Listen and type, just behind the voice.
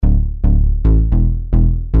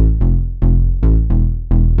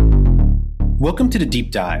Welcome to the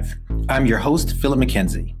Deep Dive. I'm your host, Philip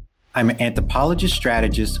McKenzie. I'm an anthropologist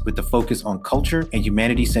strategist with a focus on culture and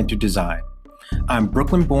humanity-centered design. I'm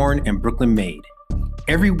Brooklyn-born and Brooklyn-made.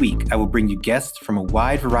 Every week, I will bring you guests from a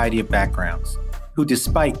wide variety of backgrounds who,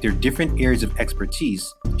 despite their different areas of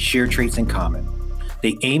expertise, share traits in common.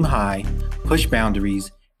 They aim high, push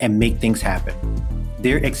boundaries, and make things happen.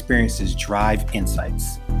 Their experiences drive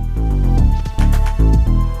insights.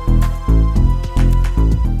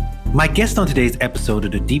 My guest on today's episode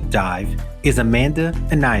of The Deep Dive is Amanda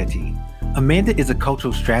Enayati. Amanda is a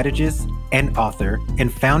cultural strategist and author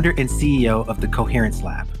and founder and CEO of the Coherence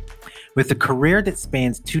Lab. With a career that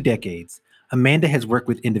spans 2 decades, Amanda has worked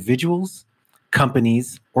with individuals,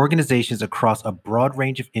 companies, organizations across a broad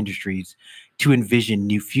range of industries to envision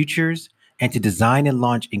new futures and to design and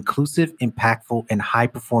launch inclusive, impactful, and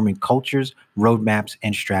high-performing cultures, roadmaps,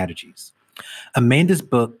 and strategies. Amanda's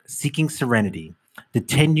book, Seeking Serenity, The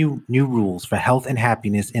 10 New Rules for Health and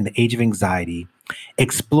Happiness in the Age of Anxiety,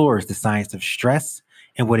 explores the science of stress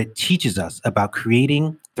and what it teaches us about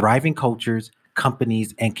creating thriving cultures,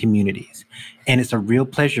 companies, and communities. And it's a real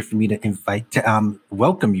pleasure for me to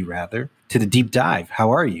welcome you to the Deep Dive.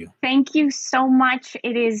 How are you? Thank you so much.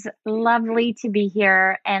 It is lovely to be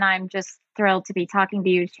here, and I'm just thrilled to be talking to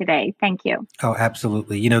you today. Thank you. Oh,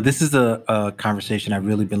 absolutely. This is a conversation I've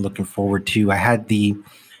really been looking forward to. I had the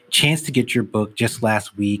chance to get your book just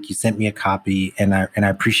last week. You sent me a copy, and I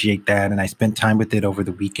appreciate that. And I spent time with it over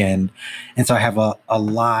the weekend. And so I have a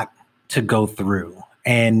lot to go through.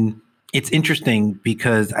 And it's interesting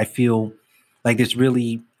because I feel like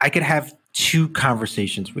I could have 2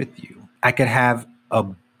 conversations with you. I could have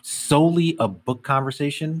solely a book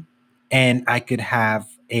conversation, and I could have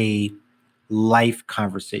a life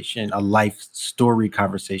conversation, a life story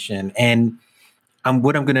conversation. And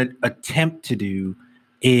what I'm going to attempt to do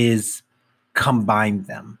is combine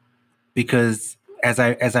them, because as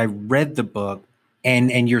I read the book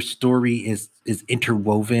and your story is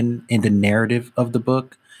interwoven in the narrative of the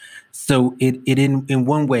book. So it in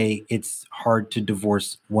one way, it's hard to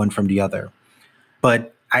divorce one from the other.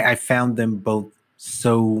 But I found them both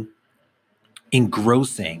so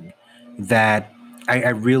engrossing that I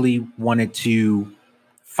really wanted to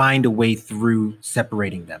find a way through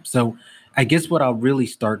separating them. So I guess what I'll really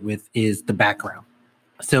start with is the background.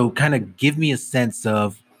 So kind of give me a sense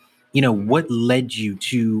of, what led you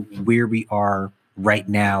to where we are right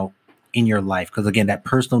now in your life? Because again, that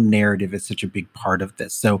personal narrative is such a big part of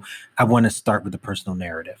this. So I want to start with the personal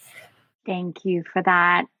narrative. Thank you for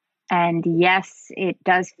that. And yes, it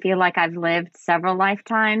does feel like I've lived several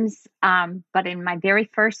lifetimes. But in my very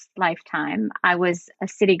first lifetime, I was a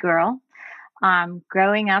city girl,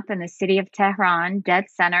 growing up in the city of Tehran, dead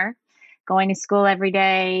center, going to school every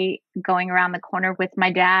day, going around the corner with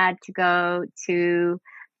my dad to go to,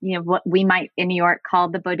 what we might in New York call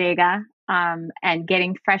the bodega, and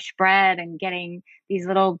getting fresh bread and getting these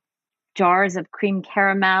little jars of cream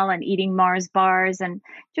caramel and eating Mars bars and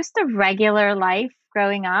just a regular life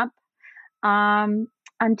growing up,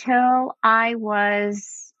 until I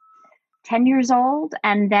was 10 years old.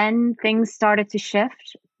 And then things started to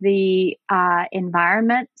shift. The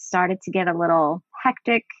environment started to get a little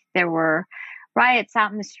hectic. There were riots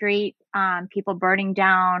out in the street, people burning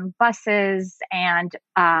down buses and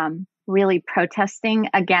really protesting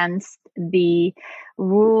against the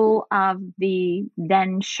rule of the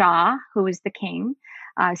then Shah, who was the king.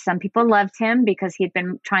 Some people loved him because he had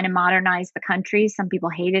been trying to modernize the country. Some people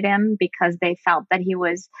hated him because they felt that he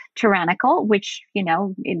was tyrannical, which,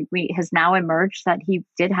 has now emerged that he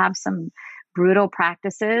did have some brutal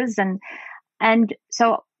practices. And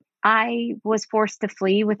so I was forced to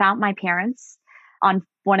flee without my parents on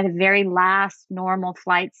one of the very last normal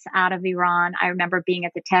flights out of Iran. I remember being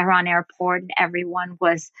at the Tehran airport and everyone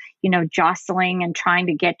was, jostling and trying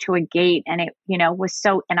to get to a gate. And it,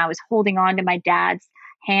 and I was holding on to my dad's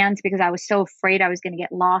hands because I was so afraid I was going to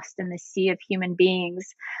get lost in the sea of human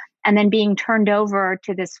beings. And then being turned over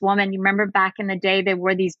to this woman. You remember back in the day, there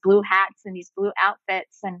were these blue hats and these blue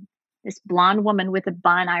outfits, and this blonde woman with a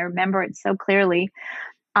bun. I remember it so clearly.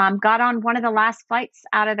 Got on one of the last flights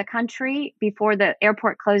out of the country before the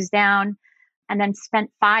airport closed down, and then spent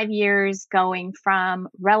 5 years going from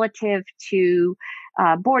relative to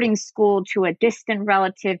boarding school to a distant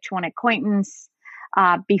relative to an acquaintance,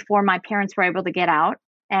 before my parents were able to get out.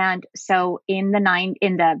 And so in the mid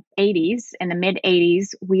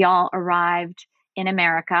 80s, we all arrived in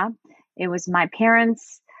America. It was my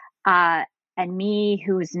parents and me,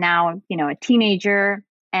 who was now, a teenager,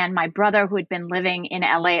 and my brother, who had been living in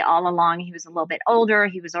LA all along. He was a little bit older.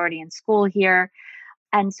 He was already in school here,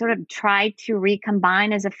 and sort of tried to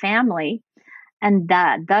recombine as a family. And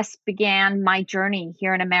thus began my journey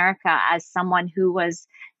here in America as someone who was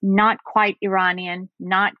not quite Iranian,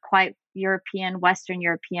 not quite European, Western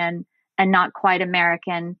European, and not quite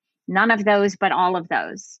American. None of those, but all of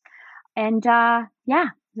those. And yeah,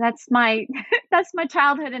 that's my that's my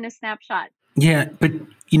childhood in a snapshot. Yeah, but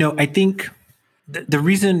I think the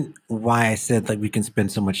reason why I said like we can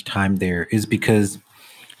spend so much time there is because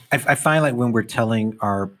I find like when we're telling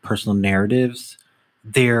our personal narratives,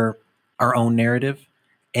 they're our own narrative,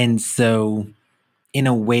 and so in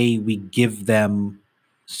a way we give them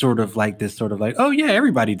sort of like this sort of like, oh yeah,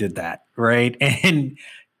 everybody did that, right? And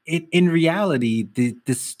in reality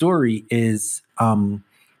this story is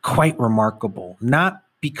quite remarkable, not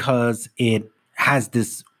because it has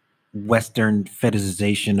this Western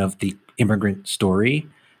fetishization of the immigrant story,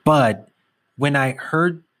 but when I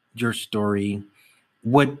heard your story,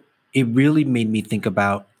 what it really made me think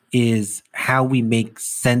about is how we make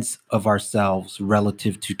sense of ourselves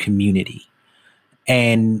relative to community,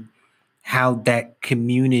 and how that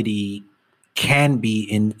community can be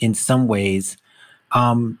in some ways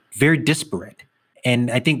very disparate.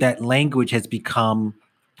 And I think that language has become,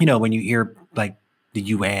 when you hear like the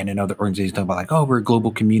UN and other organizations talk about like, oh, we're a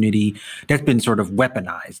global community, that's been sort of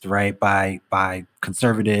weaponized, right, by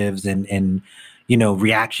conservatives and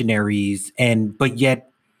reactionaries. And but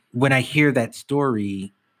yet when I hear that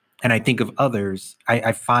story and I think of others,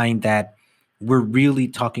 I find that we're really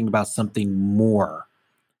talking about something more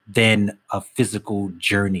than a physical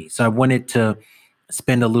journey. So I wanted to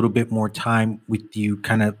spend a little bit more time with you,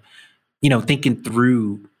 kind of, thinking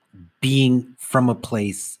through being from a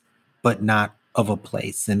place, but not of a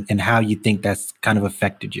place, and how you think that's kind of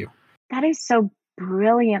affected you. That is so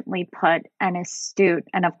brilliantly put and astute.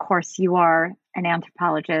 And of course, you are an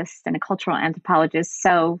anthropologist and a cultural anthropologist.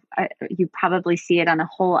 So you probably see it on a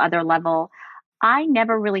whole other level. I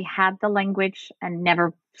never really had the language and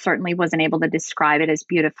never certainly wasn't able to describe it as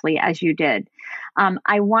beautifully as you did.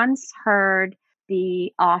 I once heard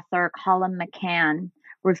the author Colin McCann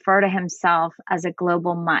refer to himself as a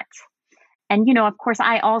global mutt. And, of course,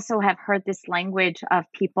 I also have heard this language of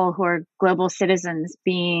people who are global citizens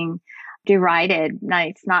being derided. Now,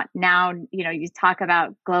 it's not now, you talk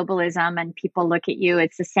about globalism and people look at you.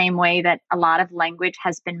 It's the same way that a lot of language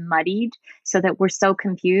has been muddied so that we're so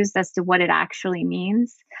confused as to what it actually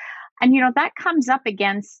means. And, that comes up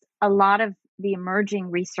against a lot of the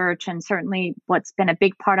emerging research and certainly what's been a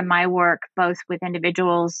big part of my work, both with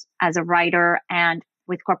individuals as a writer and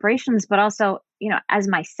with corporations, but also, as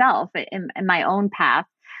myself in my own path,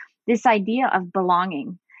 this idea of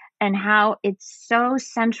belonging and how it's so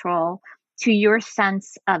central to your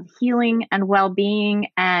sense of healing and well-being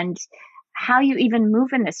and how you even move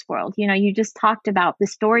in this world. You just talked about the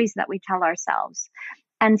stories that we tell ourselves.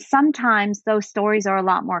 And sometimes those stories are a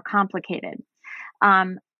lot more complicated.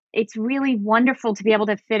 It's really wonderful to be able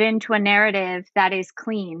to fit into a narrative that is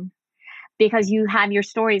clean because you have your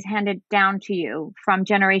stories handed down to you from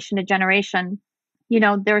generation to generation.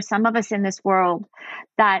 There are some of us in this world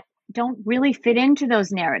that don't really fit into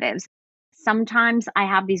those narratives. Sometimes I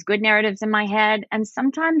have these good narratives in my head and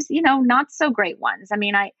sometimes, not so great ones. I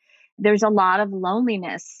mean, there's a lot of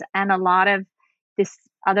loneliness and a lot of this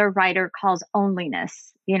other writer calls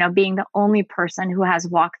onlyness, being the only person who has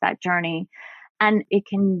walked that journey. And it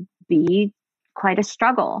can be quite a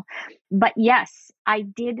struggle. But yes, I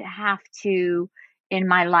did have to, in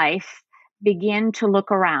my life, begin to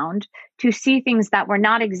look around to see things that were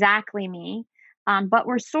not exactly me, but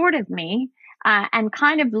were sort of me, and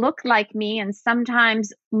kind of looked like me and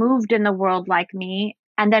sometimes moved in the world like me,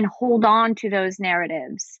 and then hold on to those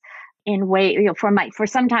narratives in way, for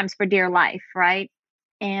sometimes for dear life, right?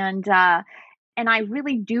 And I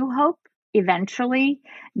really do hope eventually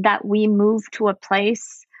that we move to a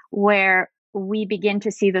place where we begin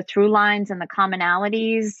to see the through lines and the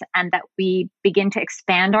commonalities, and that we begin to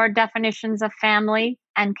expand our definitions of family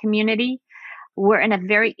and community. We're in a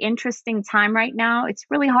very interesting time right now. It's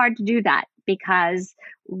really hard to do that because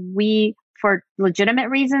we, for legitimate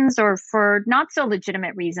reasons or for not so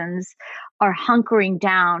legitimate reasons, are hunkering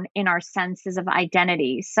down in our senses of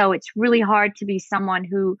identity. So it's really hard to be someone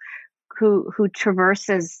who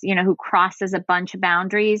traverses, who crosses a bunch of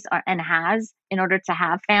boundaries and has in order to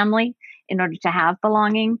have family, in order to have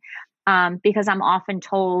belonging, because I'm often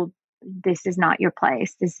told, this is not your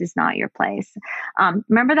place. This is not your place.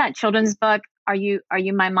 Remember that children's book, Are You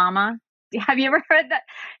My Mama? Have you ever heard that?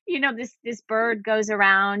 This bird goes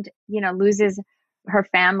around, loses her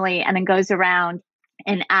family and then goes around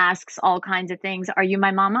and asks all kinds of things. Are you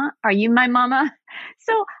my mama? Are you my mama?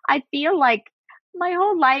 So I feel like my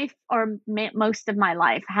whole life, or most of my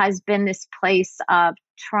life, has been this place of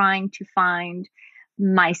trying to find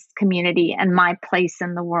my community and my place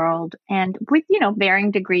in the world, and with,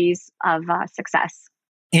 varying degrees of success.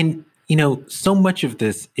 And, so much of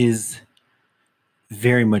this is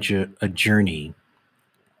very much a journey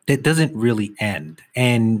that doesn't really end.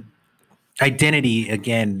 And identity,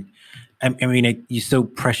 again, I mean, you so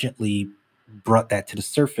presciently brought that to the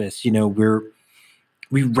surface.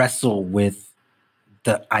 We wrestle with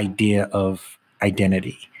the idea of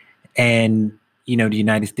identity. And, the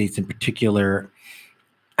United States in particular,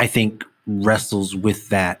 I think wrestles with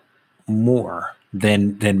that more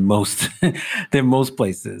than most than most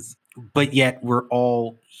places. But yet we're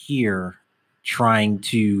all here trying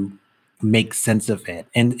to make sense of it.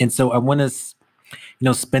 And so I want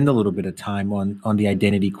to spend a little bit of time on the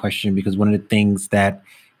identity question, because one of the things that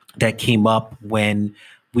came up when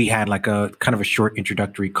we had like a kind of a short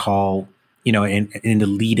introductory call, in the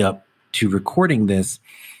lead up to recording this,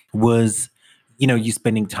 was you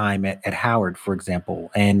spending time at Howard, for example.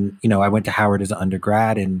 And I went to Howard as an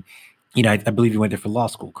undergrad, and I believe you went there for law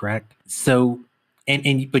school, correct? So,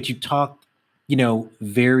 but you talked,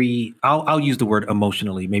 very, I'll use the word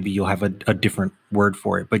emotionally. Maybe you'll have a different word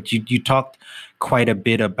for it, but you talked quite a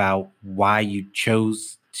bit about why you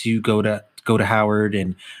chose to go to Howard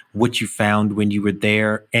and what you found when you were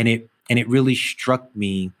there. And it really struck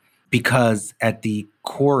me, because at the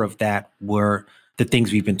core of that were the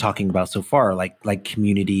things we've been talking about so far, like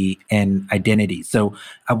community and identity. So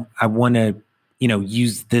I want to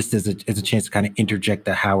use this as a chance to kind of interject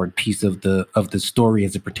the Howard piece of the story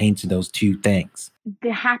as it pertains to those two things.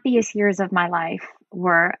 The happiest years of my life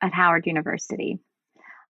were at Howard University.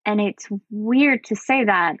 And it's weird to say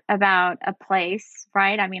that about a place,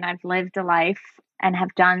 right? I mean, I've lived a life and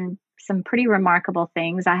have done some pretty remarkable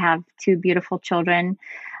things. I have two beautiful children.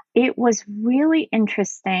 It was really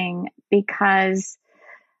interesting because,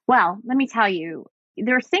 well, let me tell you,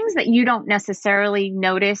 there are things that you don't necessarily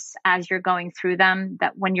notice as you're going through them,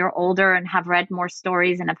 that when you're older and have read more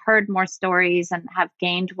stories and have heard more stories and have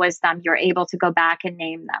gained wisdom, you're able to go back and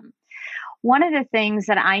name them. One of the things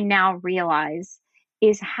that I now realize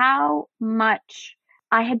is how much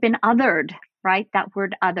I had been othered, right? That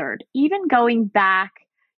word othered, even going back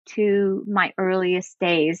to my earliest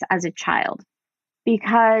days as a child,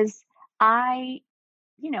 because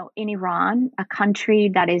in Iran, a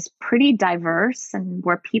country that is pretty diverse and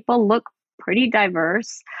where people look pretty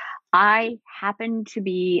diverse, I happen to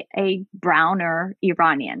be a browner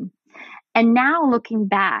Iranian. And now looking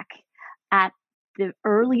back at the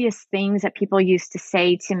earliest things that people used to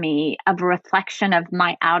say to me, of a reflection of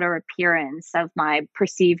my outer appearance, of my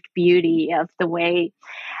perceived beauty, of the way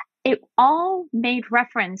it all made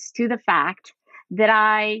reference to the fact that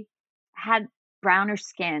I had browner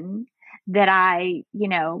skin, that I,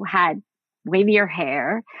 had wavier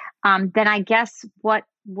hair, than I guess what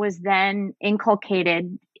was then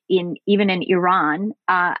inculcated even in Iran,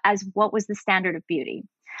 as what was the standard of beauty.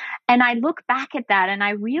 And I look back at that and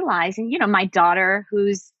I realize, and my daughter,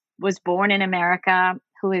 who's was born in America,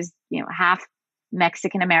 who is half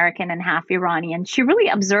Mexican American and half Iranian, she really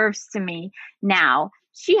observes to me now.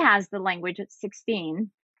 She has the language at 16.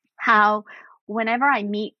 How whenever I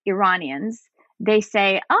meet Iranians, they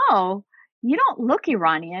say, "Oh, you don't look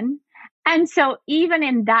Iranian." And so even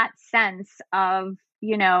in that sense of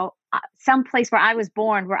some place where I was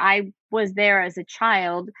born, where I was there as a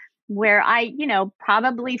child, where I,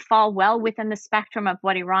 probably fall well within the spectrum of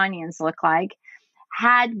what Iranians look like,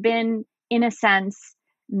 had been, in a sense,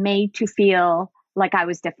 made to feel like I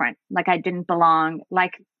was different, like I didn't belong,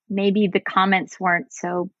 like maybe the comments weren't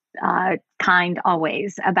so kind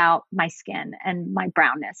always about my skin and my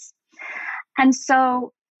brownness. And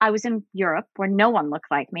so I was in Europe where no one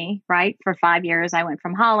looked like me, right? For 5 years, I went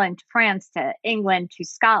from Holland to France to England to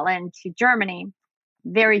Scotland to Germany.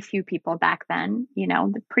 Very few people back then,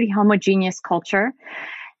 the pretty homogeneous culture.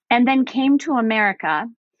 And then came to America,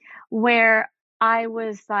 where I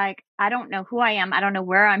was like, I don't know who I am. I don't know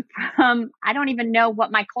where I'm from. I don't even know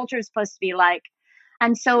what my culture is supposed to be like.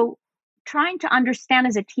 And so trying to understand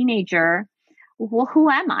as a teenager, well, who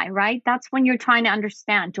am I, right? That's when you're trying to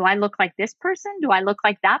understand. Do I look like this person? Do I look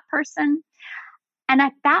like that person? And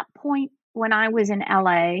at that point, when I was in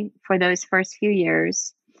LA for those first few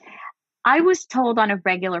years, I was told on a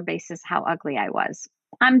regular basis how ugly I was.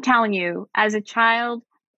 I'm telling you, as a child,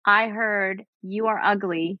 I heard you are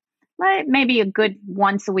ugly, like maybe a good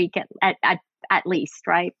once a week at least,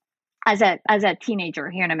 right? As a teenager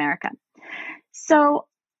here in America. So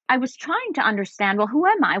I was trying to understand, well, who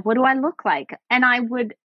am I? What do I look like? And I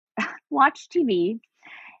would watch TV.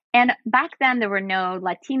 And back then there were no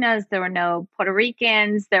Latinas, there were no Puerto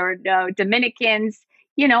Ricans, there were no Dominicans.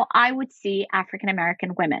 I would see African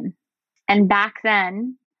American women. And back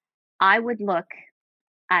then, I would look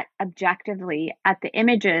at objectively at the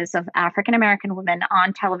images of African American women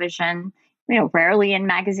on television, rarely in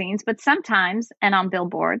magazines, but sometimes, and on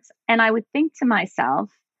billboards. And I would think to myself,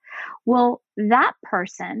 well, that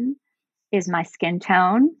person is my skin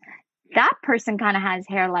tone. That person kind of has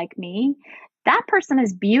hair like me. That person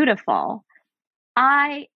is beautiful.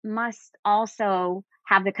 I must also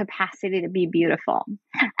have the capacity to be beautiful.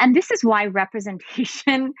 And this is why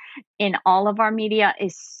representation in all of our media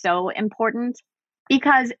is so important.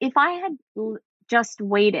 Because if I had just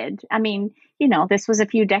waited, I mean, this was a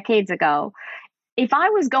few decades ago. If I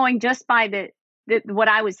was going just by what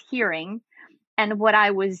I was hearing and what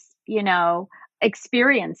I was,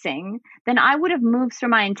 experiencing, then I would have moved through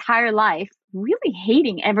my entire life really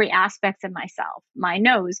hating every aspect of myself, my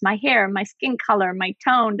nose, my hair, my skin color, my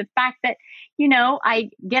tone, the fact that, I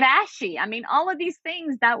get ashy. I mean, all of these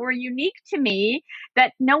things that were unique to me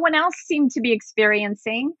that no one else seemed to be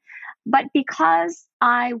experiencing. But because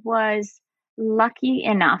I was lucky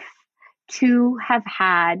enough to have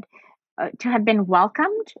had to have been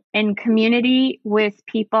welcomed in community with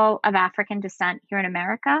people of African descent here in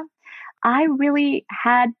America, I really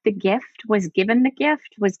had the gift, was given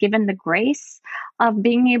the grace of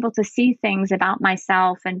being able to see things about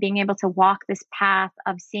myself and being able to walk this path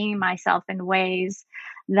of seeing myself in ways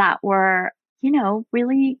that were,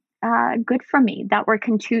 really good for me, that were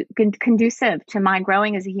conducive to my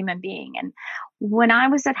growing as a human being. And when I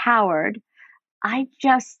was at Howard, I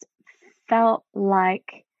just felt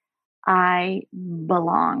like I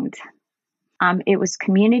belonged. It was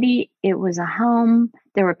community. It was a home.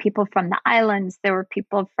 There were people from the islands. There were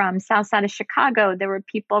people from South Side of Chicago. There were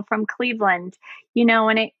people from Cleveland,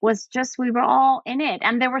 and it was just, we were all in it.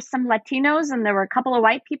 And there were some Latinos and there were a couple of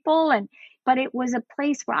white people. But it was a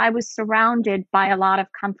place where I was surrounded by a lot of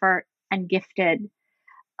comfort and gifted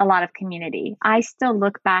a lot of community. I still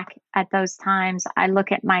look back at those times. I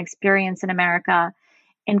look at my experience in America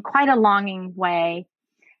in quite a longing way.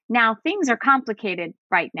 Now, things are complicated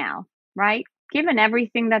right now, right? Given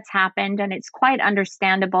everything that's happened, and it's quite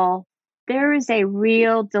understandable, there is a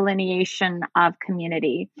real delineation of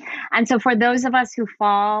community. And so, for those of us who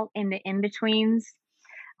fall in the in betweens,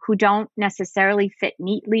 who don't necessarily fit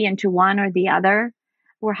neatly into one or the other,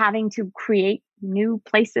 we're having to create new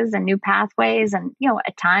places and new pathways, and,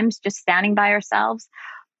 at times just standing by ourselves.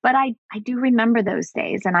 But I do remember those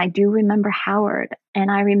days, and I do remember Howard, and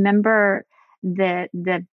I remember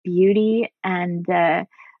the beauty and the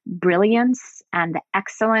brilliance and the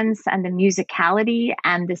excellence and the musicality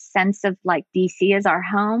and the sense of like DC as our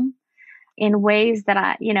home in ways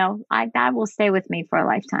that that will stay with me for a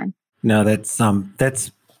lifetime. No,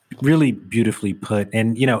 that's really beautifully put.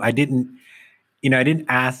 And I didn't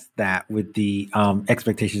ask that with the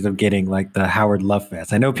expectations of getting like the Howard Love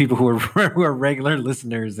Fest. I know people who are who are regular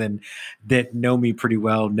listeners and that know me pretty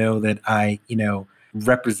well know that I,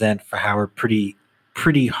 represent for Howard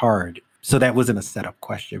pretty hard. So that wasn't a setup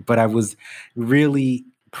question, but I was really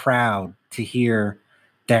proud to hear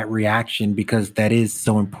that reaction because that is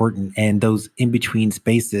so important. And those in between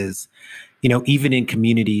spaces, even in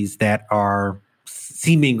communities that are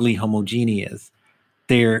seemingly homogeneous,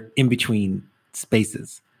 they're in between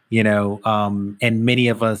spaces, and many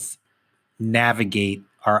of us navigate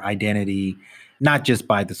our identity not just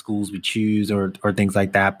by the schools we choose or things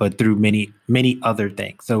like that, but through many other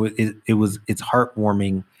things. So it's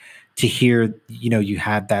heartwarming to hear, you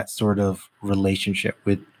had that sort of relationship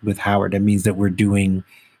with Howard. That means that we're doing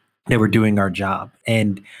our job.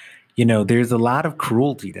 And there's a lot of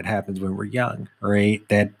cruelty that happens when we're young, right?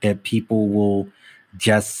 That people will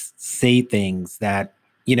just say things that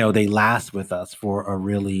they last with us for a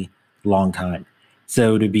really long time.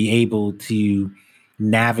 So to be able to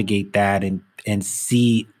navigate that and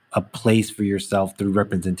see a place for yourself through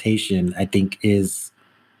representation, I think is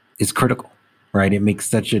critical, right? It makes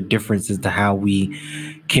such a difference as to how we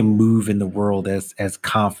can move in the world as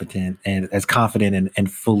confident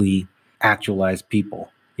and fully actualized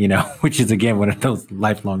people, which is again one of those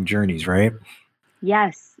lifelong journeys, right?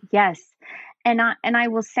 Yes, yes. And I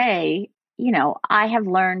will say, I have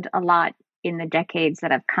learned a lot in the decades that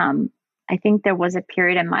have come. I think there was a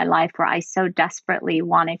period in my life where I so desperately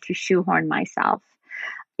wanted to shoehorn myself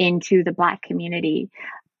into the Black community.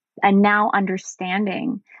 And now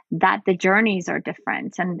understanding that the journeys are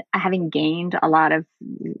different, and having gained a lot of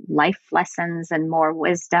life lessons and more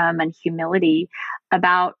wisdom and humility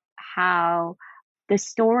about how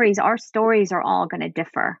our stories are all going to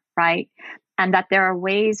differ, right? And that there are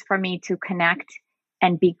ways for me to connect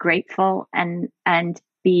and be grateful and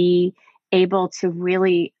be able to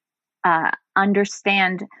really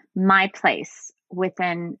understand my place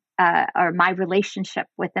within or my relationship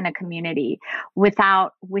within a community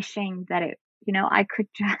without wishing that I could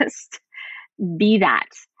just be that,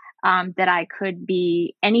 that I could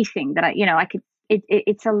be anything that I could.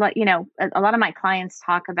 It's a lot, a lot of my clients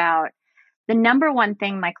talk about the number one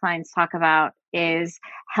thing my clients talk about is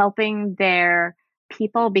helping their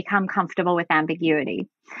people become comfortable with ambiguity.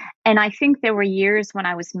 And I think there were years when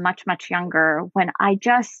I was much, much younger when I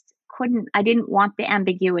just I didn't want the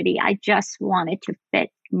ambiguity. I just wanted to fit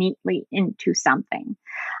neatly into something.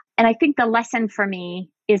 And I think the lesson for me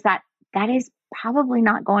is that that is probably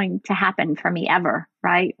not going to happen for me ever,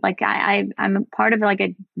 right? Like I'm a part of like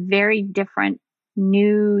a very different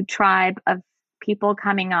new tribe of people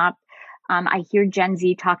coming up. I hear Gen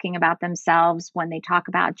Z talking about themselves when they talk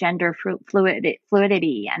about gender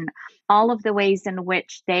fluidity and all of the ways in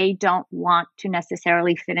which they don't want to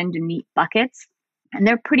necessarily fit into neat buckets. And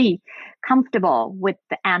they're pretty comfortable with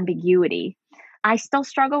the ambiguity. I still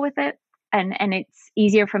struggle with it. And it's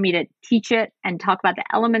easier for me to teach it and talk about the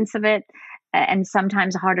elements of it, and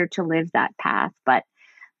sometimes harder to live that path. But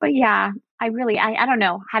yeah, I don't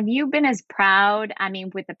know. Have you been as proud? I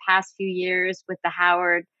mean, with the past few years with the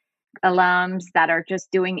Howard alums that are just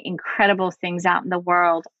doing incredible things out in the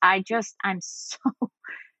world. I'm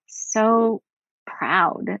so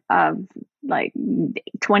proud of like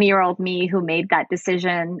 20-year-old me who made that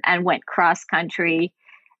decision and went cross country.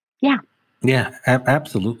 Yeah. Yeah,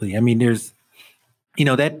 absolutely. I mean, there's,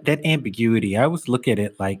 that ambiguity. I always look at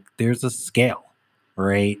it like there's a scale,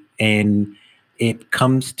 right? And it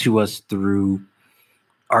comes to us through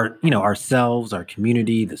ourselves, our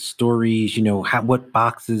community, the stories, what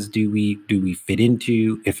boxes do we fit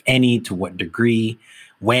into, if any, to what degree,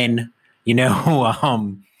 when,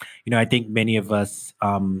 I think many of us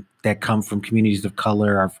that come from communities of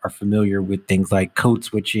color are familiar with things like code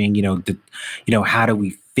switching, how do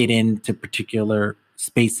we fit into particular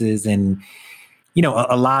spaces, and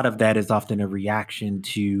a lot of that is often a reaction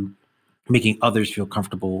to making others feel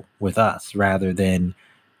comfortable with us rather than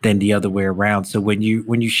the other way around. So when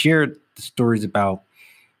you share the stories about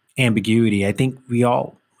ambiguity, I think we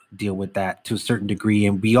all deal with that to a certain degree,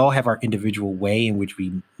 and we all have our individual way in which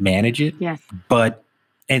we manage it. Yes. But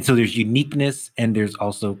and so there's uniqueness and there's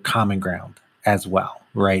also common ground as well,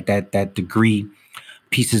 right? That degree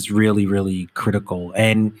piece is really, really critical.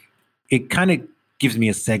 And it kind of gives me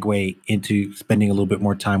a segue into spending a little bit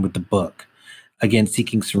more time with the book. Again,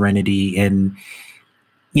 Seeking Serenity. And,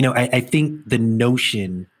 I think the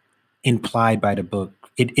notion implied by the book,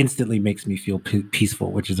 it instantly makes me feel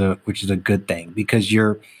peaceful, which is a good thing, because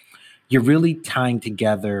you're really tying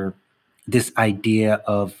together this idea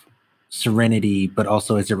of serenity, but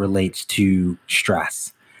also as it relates to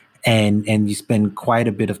stress. And you spend quite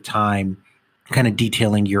a bit of time kind of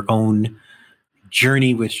detailing your own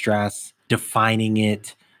journey with stress, defining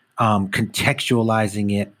it,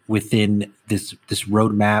 contextualizing it within this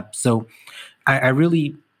roadmap. So I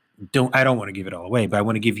really don't want to give it all away, but I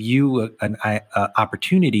want to give you an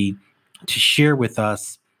opportunity to share with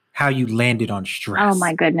us how you landed on Oh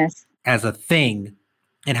my stress goodness. as a thing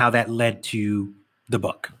and how that led to the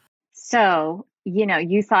book. So,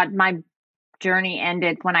 you thought my journey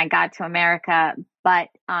ended when I got to America, but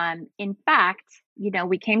in fact,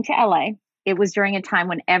 we came to LA. It was during a time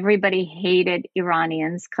when everybody hated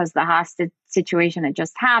Iranians because the hostage situation had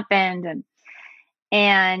just happened,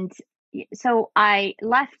 and so I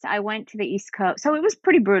left. I went to the East Coast. So it was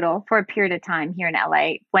pretty brutal for a period of time here in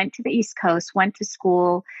LA. Went to the East Coast, went to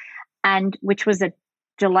school, and which was a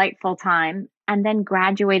delightful time, and then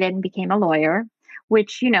graduated and became a lawyer,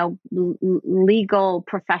 which legal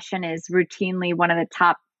profession is routinely one of the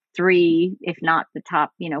top three, if not the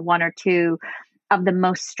top, one or two of the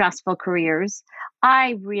most stressful careers.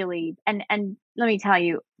 I really, and let me tell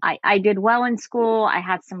you, I did well in school. I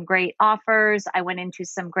had some great offers. I went into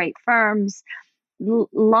some great firms.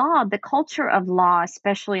 Law, the culture of law,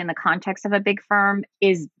 especially in the context of a big firm,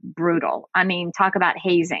 is brutal. I mean, talk about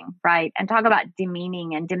hazing, right? And talk about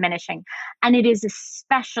demeaning and diminishing. And it is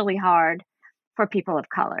especially hard for people of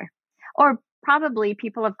color, or probably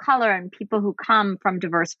people of color and people who come from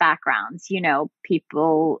diverse backgrounds,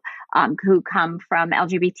 people who come from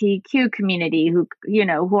LGBTQ community, who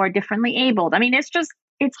are differently abled. I mean,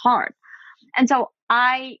 it's hard. And so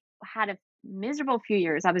I had a miserable few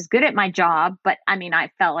years. I was good at my job, but I mean,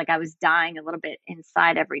 I felt like I was dying a little bit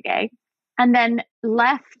inside every day. And then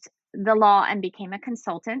left the law and became a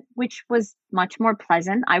consultant, which was much more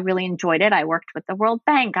pleasant. I really enjoyed it. I worked with the World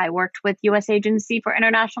Bank. I worked with U.S. Agency for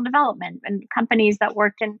International Development and companies that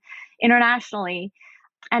worked internationally.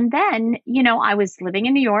 And then, I was living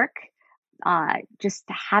in New York, just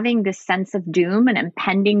having this sense of doom, an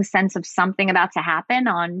impending sense of something about to happen.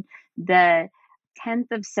 On the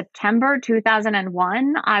 10th of September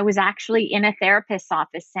 2001, I was actually in a therapist's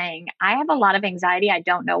office saying, I have a lot of anxiety. I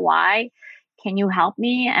don't know why. Can you help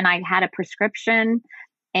me? And I had a prescription.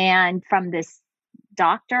 And from this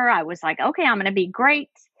doctor, I was like, okay, I'm going to be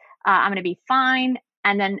great. I'm going to be fine.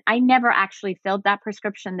 And then I never actually filled that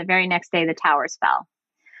prescription. The very next day, the towers fell.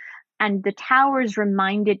 And the towers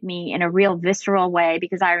reminded me in a real visceral way,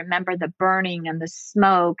 because I remember the burning and the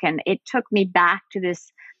smoke. And it took me back to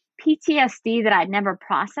this PTSD that I'd never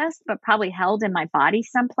processed, but probably held in my body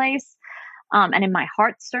someplace, and in my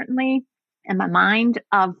heart, certainly, and my mind,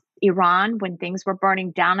 of Iran when things were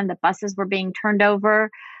burning down and the buses were being turned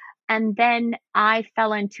over. And then I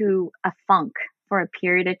fell into a funk for a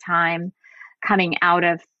period of time coming out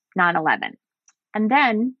of 9/11. And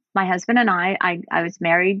then my husband and I was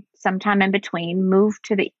married sometime in between, moved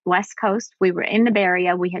to the West Coast. We were in the Bay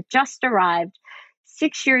Area. We had just arrived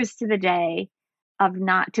 6 years to the day of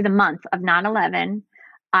not to the month of 9/11.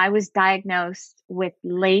 I was diagnosed with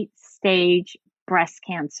late stage breast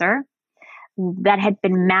cancer that had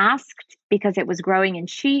been masked because it was growing in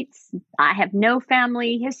sheets. I have no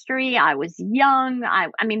family history. I was young. I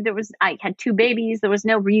mean, I had two babies. There was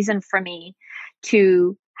no reason for me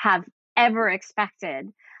to have ever expected.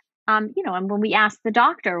 And when we asked the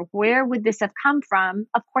doctor, where would this have come from?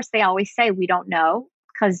 Of course, they always say we don't know,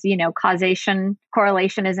 because,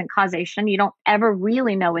 correlation isn't causation. You don't ever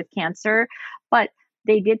really know with cancer. But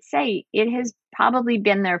they did say it has probably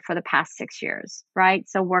been there for the past 6 years, right?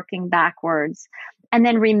 So working backwards and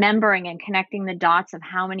then remembering and connecting the dots of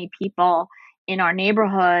how many people in our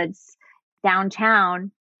neighborhoods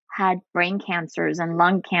downtown had brain cancers and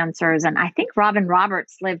lung cancers. And I think Robin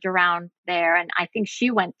Roberts lived around there, and I think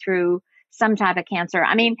she went through some type of cancer.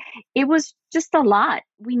 I mean, it was just a lot.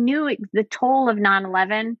 We knew the toll of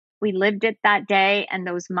 9/11. We lived it that day and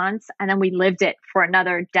those months, and then we lived it for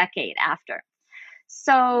another decade after.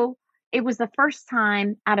 So it was the first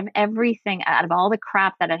time out of everything, out of all the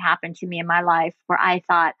crap that had happened to me in my life, where I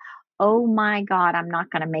thought, oh my God, I'm not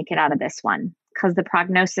going to make it out of this one, because the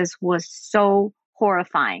prognosis was so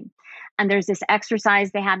horrifying. And there's this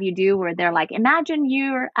exercise they have you do where they're like, imagine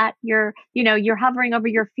you're at you're hovering over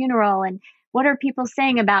your funeral, and what are people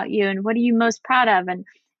saying about you, and what are you most proud of?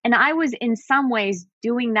 And I was in some ways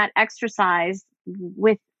doing that exercise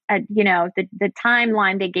with the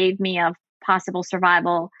timeline they gave me of possible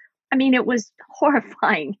survival. I mean, it was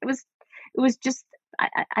horrifying. It was just,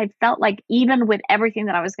 I felt like even with everything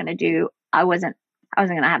that I was going to do, I wasn't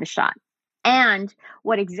going to have a shot. And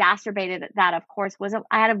what exacerbated that, of course, was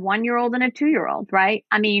I had a 1-year-old and a 2-year-old, right?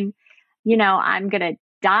 I mean, I'm going to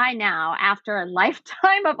die now after a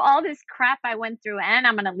lifetime of all this crap I went through, and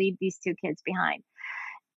I'm going to leave these two kids behind.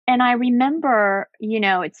 And I remember,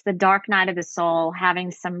 it's the dark night of the soul, having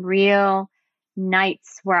some real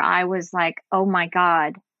nights where I was like, oh my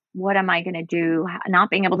God, what am I going to do? Not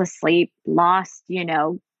being able to sleep, lost,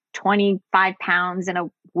 25 pounds in a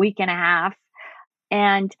week and a half,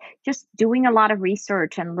 and just doing a lot of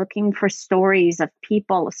research and looking for stories of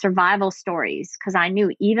people, survival stories, because I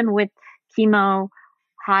knew even with chemo,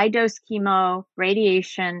 high dose chemo,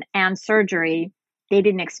 radiation, and surgery, they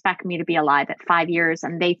didn't expect me to be alive at 5 years,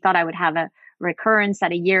 and they thought I would have a recurrence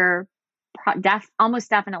at a year, almost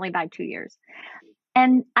definitely by 2 years.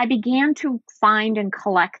 And I began to find and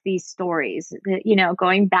collect these stories,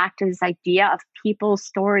 going back to this idea of people's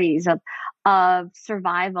stories of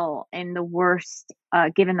survival in the worst,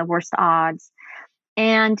 given the worst odds.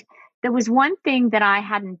 And there was one thing that I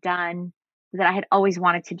hadn't done that I had always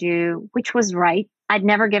wanted to do, which was write. I'd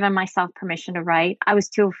never given myself permission to write. I was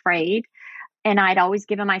too afraid. And I'd always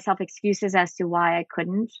given myself excuses as to why I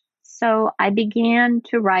couldn't. So I began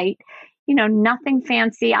to write, nothing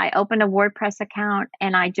fancy. I opened a WordPress account,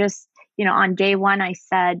 and I just, on day one, I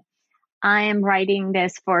said, I am writing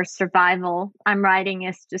this for survival. I'm writing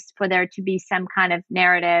this just for there to be some kind of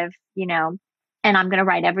narrative, and I'm going to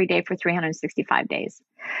write every day for 365 days.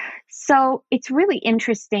 So it's really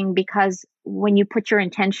interesting, because when you put your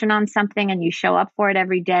intention on something and you show up for it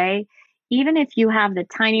every day, even if you have the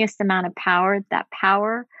tiniest amount of power, that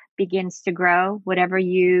power begins to grow. Whatever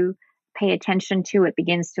you pay attention to, it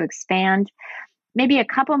begins to expand. Maybe a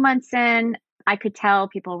couple months in, I could tell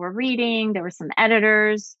people were reading. There were some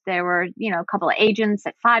editors. There were, a couple of agents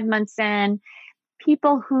at 5 months in,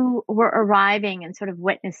 people who were arriving and sort of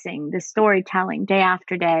witnessing the storytelling day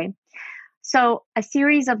after day. So a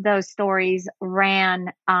series of those stories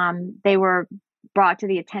ran. They were brought to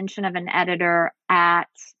the attention of an editor at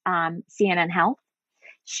CNN Health.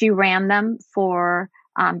 She ran them for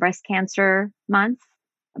Breast Cancer Month.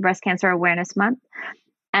 Breast Cancer Awareness Month.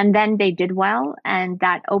 And then they did well, and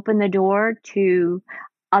that opened the door to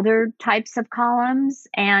other types of columns.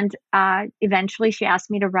 And eventually, she asked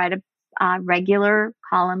me to write a regular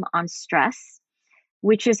column on stress,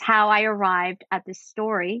 which is how I arrived at the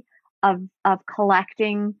story of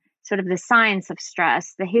collecting sort of the science of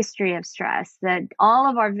stress, the history of stress, that all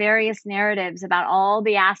of our various narratives about all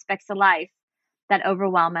the aspects of life that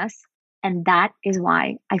overwhelm us. And that is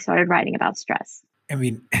why I started writing about stress. I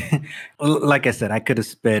mean, like I said, I could have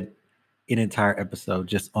spent an entire episode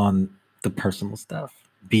just on the personal stuff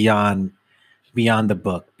beyond the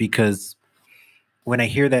book, because when I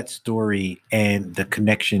hear that story and the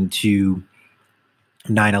connection to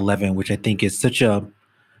 9/11, which I think is such a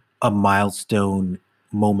milestone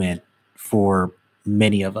moment for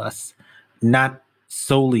many of us, not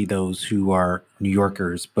solely those who are New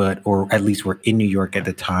Yorkers, but or at least were in New York at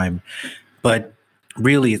the time, but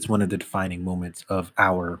really it's one of the defining moments of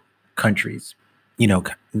our country's,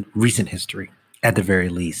 recent history at the very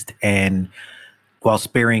least. And while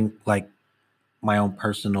sparing like my own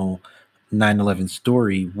personal 9/11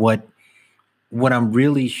 story, what I'm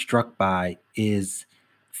really struck by is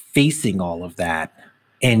facing all of that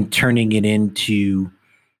and turning it into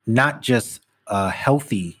not just a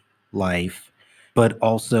healthy life, but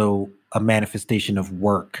also a manifestation of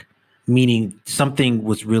work, meaning something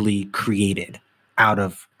was really created out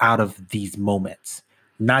of these moments,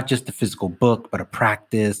 not just a physical book, but a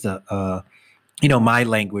practice, my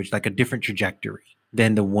language, like a different trajectory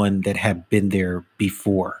than the one that had been there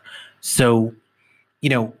before. So,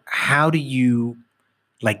 how do you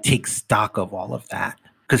like take stock of all of that?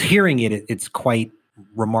 Because hearing it's quite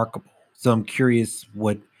remarkable. So I'm curious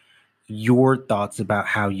what your thoughts about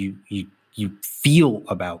how you feel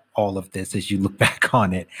about all of this as you look back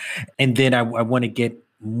on it, and then I want to get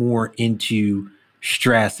more into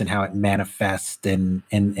stress and how it manifests and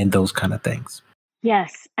those kind of things.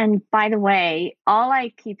 Yes. And by the way, all I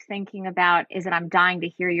keep thinking about is that I'm dying to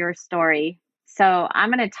hear your story. So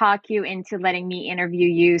I'm going to talk you into letting me interview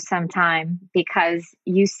you sometime because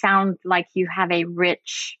you sound like you have a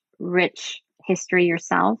rich, rich history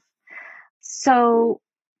yourself. So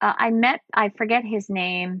I forget his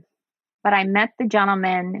name, but I met the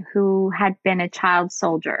gentleman who had been a child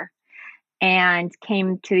soldier and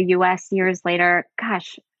came to the US years later.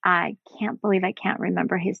 Gosh, I can't believe I can't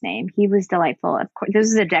remember his name. He was delightful. Of course, this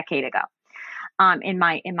was a decade ago. In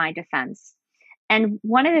my defense. And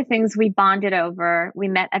one of the things we bonded over, we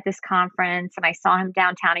met at this conference and I saw him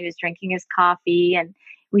downtown. He was drinking his coffee and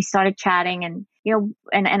we started chatting and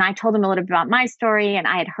and I told him a little bit about my story and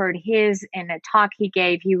I had heard his in a talk he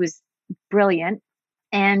gave. He was brilliant.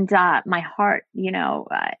 And my heart,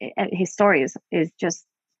 his story is just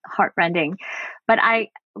heartrending. But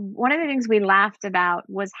one of the things we laughed about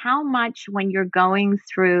was how much when you're going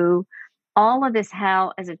through all of this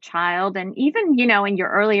hell as a child, and even in your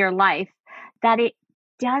earlier life, that it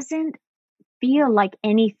doesn't feel like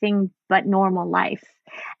anything but normal life.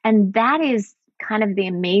 And that is kind of the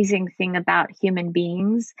amazing thing about human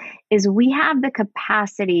beings is we have the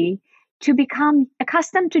capacity to become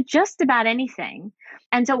accustomed to just about anything.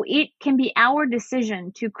 And so it can be our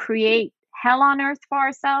decision to create hell on earth for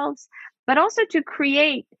ourselves, but also to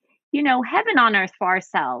create, heaven on earth for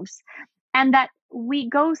ourselves. And that we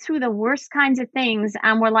go through the worst kinds of things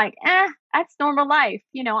and we're like, that's normal life.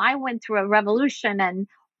 I went through a revolution and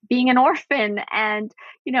being an orphan and,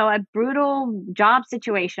 a brutal job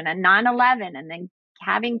situation and 9/11 and then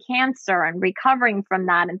having cancer and recovering from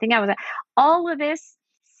that and thinking all of this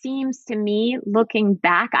seems to me looking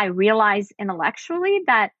back, I realize intellectually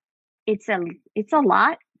that it's a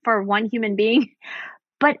lot for one human being.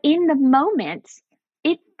 But in the moment,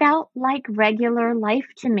 it felt like regular life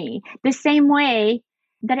to me, the same way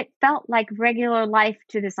that it felt like regular life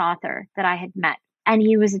to this author that I had met. And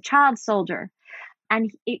he was a child soldier. And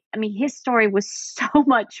his story was so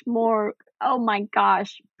much more, oh my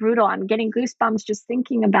gosh, brutal. I'm getting goosebumps just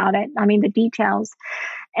thinking about it. I mean, the details.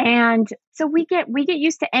 And so we get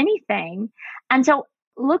used to anything. And so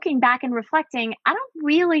looking back and reflecting, I don't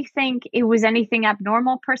really think it was anything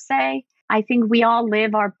abnormal per se. I think we all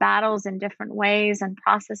live our battles in different ways and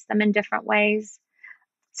process them in different ways.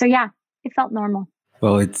 So yeah, it felt normal.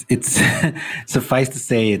 Well, it's suffice to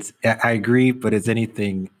say I agree, but it's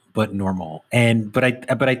anything but normal. But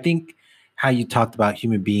I think how you talked about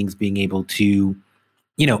human beings being able to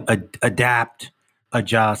adapt,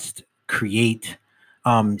 adjust, create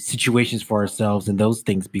situations for ourselves, and those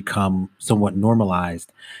things become somewhat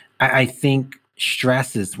normalized. I think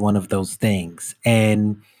stress is one of those things.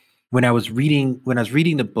 And when I was reading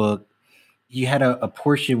the book, you had a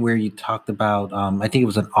portion where you talked about I think it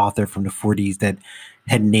was an author from the 40s that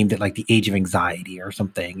had named it like the age of anxiety or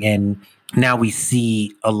something. And now we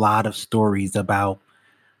see a lot of stories about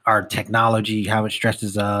our technology, how it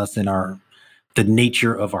stresses us, and the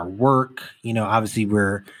nature of our work. Obviously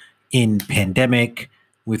we're in pandemic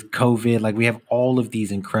with COVID. Like we have all of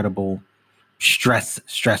these incredible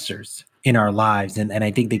stressors in our lives. And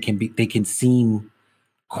I think they can seem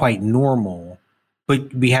quite normal,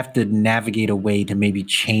 but we have to navigate a way to maybe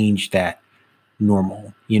change that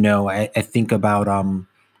normal. I think about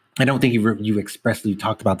I don't think you expressly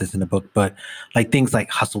talked about this in the book, but like things like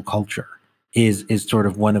hustle culture is sort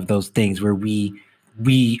of one of those things where we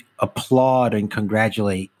applaud and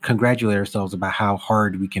congratulate ourselves about how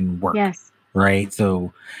hard we can work. Yes. Right.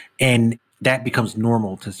 So, and that becomes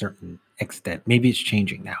normal to a certain extent. Maybe it's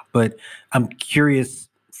changing now, but I'm curious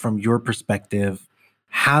from your perspective,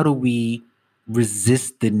 how do we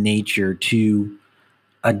resist the nature to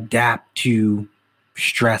adapt to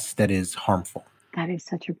stress that is harmful? That is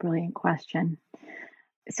such a brilliant question.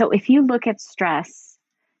 So if you look at stress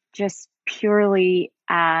just purely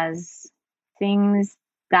as things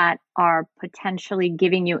that are potentially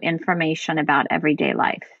giving you information about everyday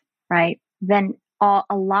life, right? Then a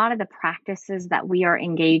lot of the practices that we are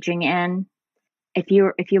engaging in, if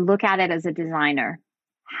you look at it as a designer,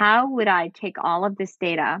 how would I take all of this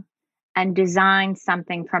data and design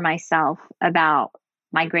something for myself about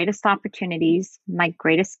my greatest opportunities, my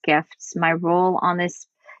greatest gifts, my role on this,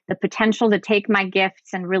 the potential to take my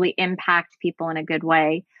gifts and really impact people in a good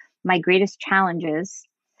way, my greatest challenges.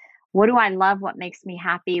 What do I love? What makes me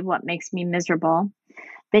happy? What makes me miserable?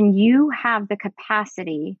 Then you have the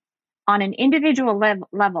capacity on an individual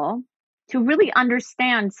level to really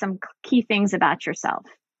understand some key things about yourself.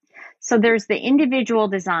 So there's the individual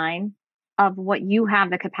design of what you have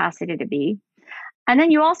the capacity to be. And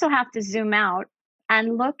then you also have to zoom out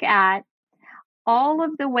and look at all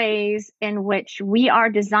of the ways in which we are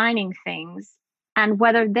designing things and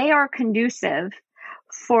whether they are conducive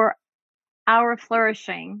for our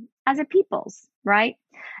flourishing as a people's, right?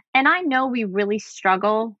 And I know we really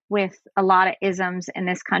struggle with a lot of isms in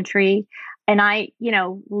this country. And I,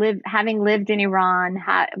 having lived in Iran,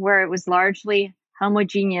 where it was largely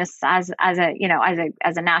homogeneous as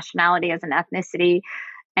a nationality, as an ethnicity,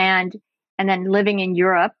 and and then living in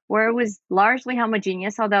Europe, where it was largely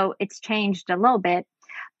homogeneous, although it's changed a little bit.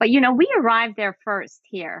 But we arrived there first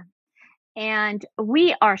here, and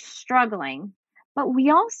we are struggling. But we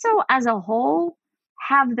also, as a whole,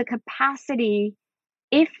 have the capacity,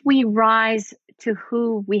 if we rise to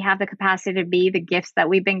who we have the capacity to be, the gifts that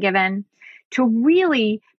we've been given, to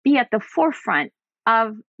really be at the forefront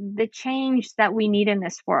of the change that we need in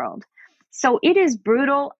this world. So it is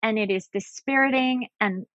brutal and it is dispiriting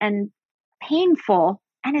and painful.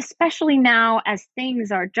 And especially now, as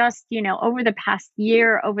things are just, over the past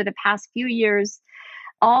year, over the past few years,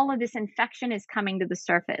 all of this infection is coming to the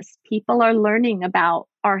surface. People are learning about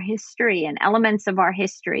our history and elements of our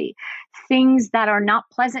history, things that are not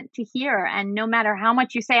pleasant to hear. And no matter how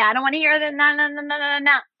much you say, I don't want to hear that, no, no, no, no, no,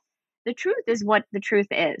 no. The truth is what the truth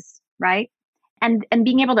is, right? And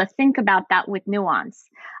being able to think about that with nuance.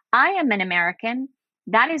 I am an American.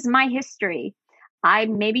 That is my history. I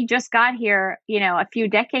maybe just got here, a few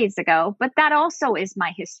decades ago, but that also is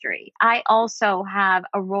my history. I also have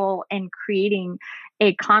a role in creating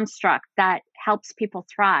a construct that helps people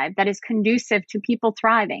thrive, that is conducive to people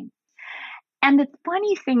thriving. And the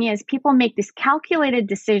funny thing is, people make this calculated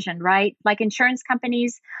decision, right? Like insurance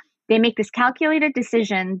companies, they make this calculated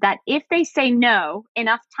decision that if they say no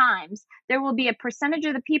enough times, there will be a percentage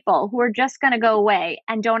of the people who are just going to go away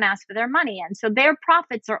and don't ask for their money. And so their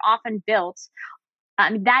profits are often built.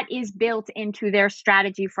 That is built into their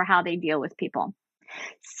strategy for how they deal with people.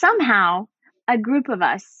 Somehow, a group of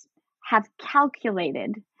us have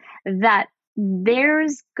calculated that they're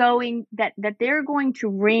going to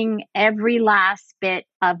wring every last bit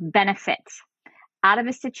of benefit out of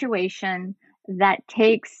a situation that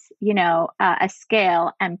takes, a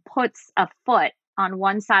scale and puts a foot on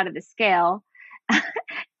one side of the scale.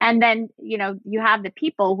 And then, you have the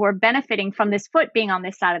people who are benefiting from this foot being on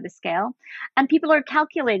this side of the scale. And people are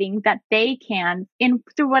calculating that they can,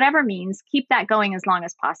 through whatever means, keep that going as long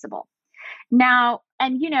as possible. Now,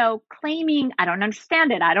 and, claiming, I don't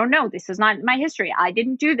understand it. I don't know. This is not my history. I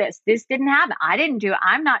didn't do this. This didn't happen. I didn't do it.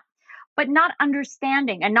 I'm not, but not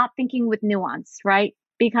understanding and not thinking with nuance, right?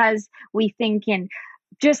 Because we think in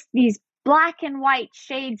just these black and white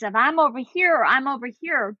shades of I'm over here or I'm over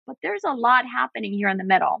here, but there's a lot happening here in the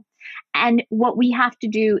middle. And what we have to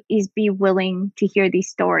do is be willing to hear these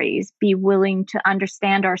stories, be willing to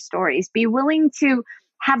understand our stories, be willing to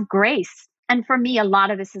have grace. And for me, a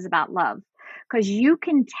lot of this is about love, because you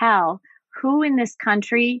can tell who in this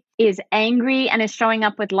country is angry and is showing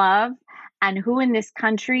up with love, and who in this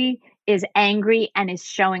country is angry and is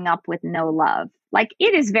showing up with no love. Like,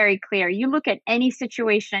 it is very clear. You look at any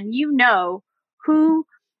situation, you know who,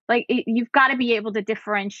 you've got to be able to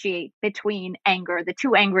differentiate between anger. The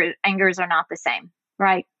two angers are not the same,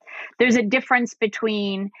 right? There's a difference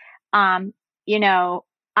between, um, you know,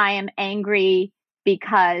 I am angry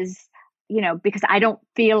because, because I don't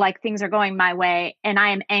feel like things are going my way, and I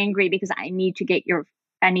am angry because I need you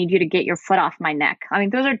to get your foot off my neck. I mean,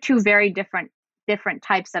 those are two very different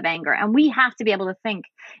types of anger, and we have to be able to think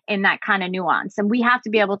in that kind of nuance, and we have to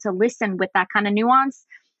be able to listen with that kind of nuance,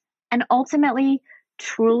 and ultimately,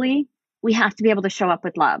 truly, we have to be able to show up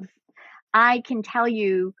with love. I can tell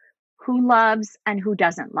you who loves and who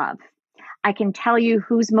doesn't love. I can tell you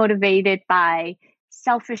who's motivated by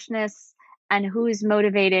selfishness and who's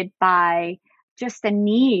motivated by just a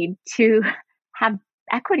need to have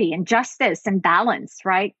equity and justice and balance,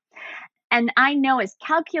 right? And I know, as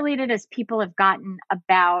calculated as people have gotten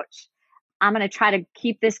about, I'm going to try to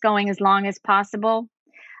keep this going as long as possible,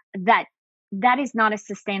 that that is not a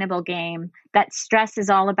sustainable game. That stress is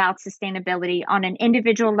all about sustainability on an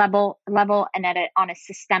individual level and on a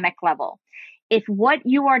systemic level. If what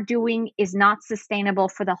you are doing is not sustainable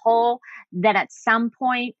for the whole, then at some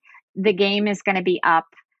point the game is going to be up.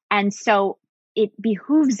 And so it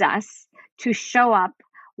behooves us to show up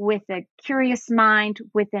with a curious mind,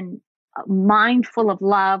 with a mind full of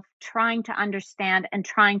love, trying to understand and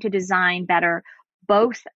trying to design better,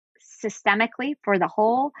 both systemically for the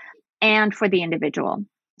whole and for the individual.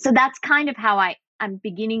 So that's kind of how I'm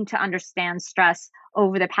beginning to understand stress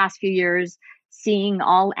over the past few years, seeing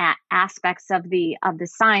all aspects of the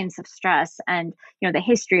science of stress, and the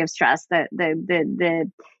history of stress,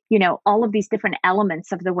 the all of these different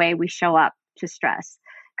elements of the way we show up to stress,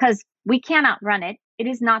 because we cannot run it. It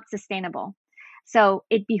is not sustainable. So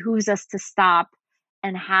it behooves us to stop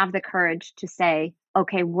and have the courage to say,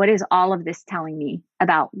 okay, what is all of this telling me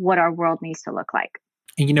about what our world needs to look like?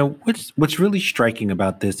 And what's really striking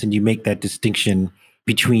about this, and you make that distinction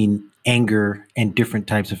between anger and different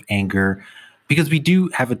types of anger, because we do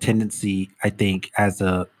have a tendency, I think, as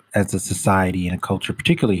a society and a culture,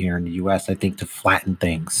 particularly here in the US, I think, to flatten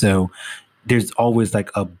things. So there's always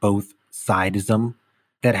like a both sidism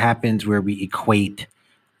that happens where we equate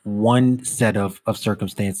one set of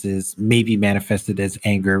circumstances, maybe manifested as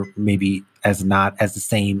anger, maybe as not as the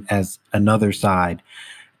same as another side.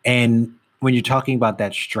 And when you're talking about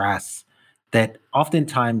that stress, that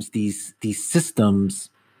oftentimes these systems,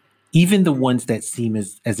 even the ones that seem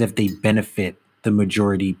as if they benefit the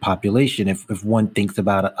majority population, if one thinks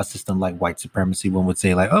about a system like white supremacy, one would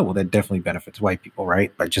say like, oh, well, that definitely benefits white people,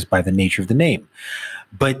 right? But just by the nature of the name.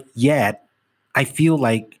 But yet, I feel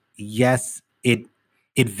like, yes, it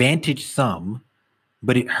advantaged some,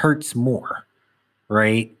 but it hurts more,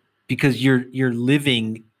 right? Because you're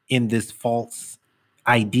living in this false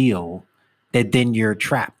ideal that then you're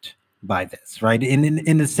trapped by this, right? And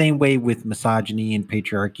in the same way with misogyny and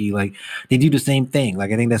patriarchy, like they do the same thing.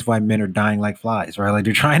 Like I think that's why men are dying like flies, right? Like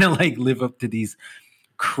they're trying to like live up to these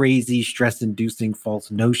crazy stress-inducing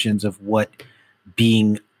false notions of what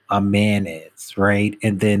being a man is, right?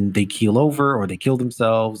 And then they keel over or they kill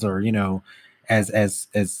themselves, or as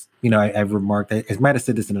I remarked, I might have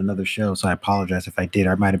said this in another show, so I apologize if I did.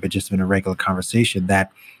 I might have just been a regular conversation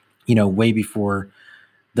that, way before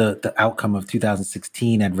the outcome of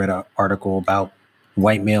 2016, I'd read an article about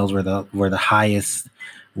white males had the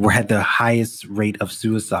highest rate of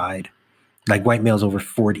suicide, like white males over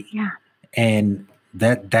 40. Yeah. And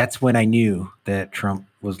that's when I knew that Trump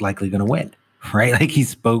was likely going to win, right? Like he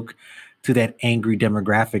spoke to that angry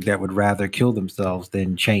demographic that would rather kill themselves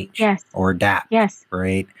than change Yes. or adapt. Yes.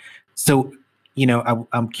 Right. So,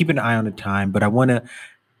 I'm keeping an eye on the time, but I want to,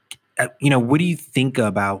 what do you think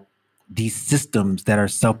about these systems that are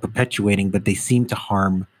self-perpetuating, but they seem to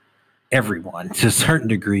harm everyone to a certain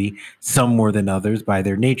degree, some more than others by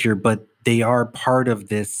their nature, but they are part of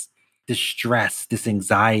this stress, this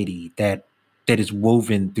anxiety that is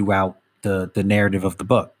woven throughout the narrative of the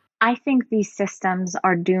book? I think these systems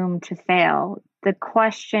are doomed to fail. The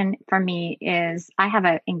question for me is, I have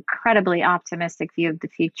an incredibly optimistic view of the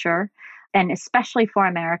future, and especially for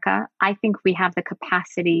America. I think we have the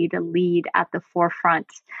capacity to lead at the forefront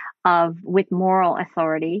with moral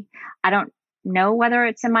authority. I don't know whether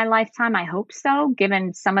it's in my lifetime. I hope so,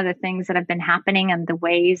 given some of the things that have been happening and the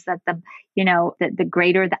ways that the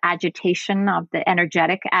greater the agitation of the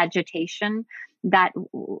energetic agitation that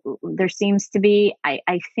there seems to be.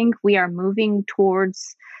 I think we are moving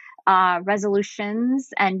towards resolutions.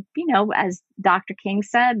 And, as Dr. King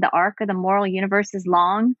said, the arc of the moral universe is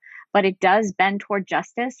long, but it does bend toward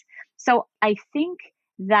justice. So I think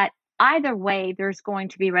that either way, there's going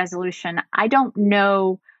to be resolution. I don't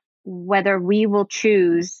know whether we will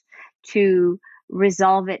choose to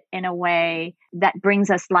resolve it in a way that brings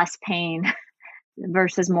us less pain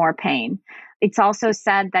versus more pain. It's also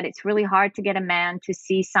said that it's really hard to get a man to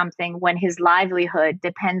see something when his livelihood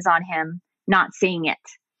depends on him not seeing it.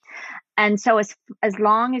 And so as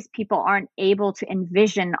long as people aren't able to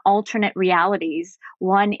envision alternate realities,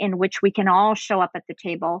 one in which we can all show up at the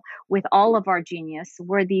table with all of our genius,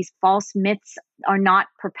 where these false myths are not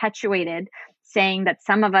perpetuated, saying that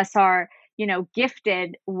some of us are,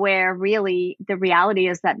 gifted, where really the reality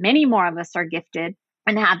is that many more of us are gifted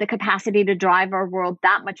and have the capacity to drive our world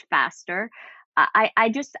that much faster. I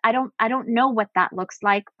don't know what that looks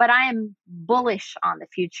like, but I am bullish on the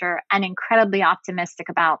future and incredibly optimistic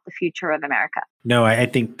about the future of America. No, I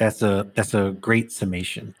think that's a great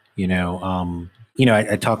summation.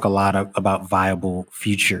 I talk a lot about viable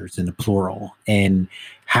futures in the plural, and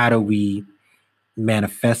how do we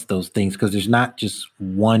manifest those things, because there's not just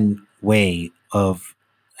one way of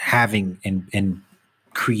having and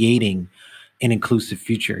creating an inclusive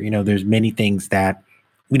future. There's many things that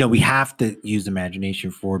we have to use imagination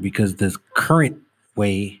for, because this current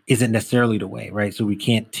way isn't necessarily the way, right? So we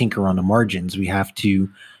can't tinker on the margins. We have to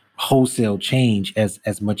wholesale change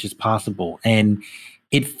as much as possible. And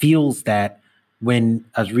it feels that when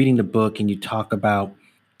I was reading the book and you talk about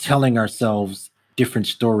telling ourselves different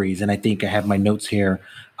stories, and I think I have my notes here,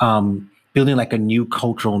 building like a new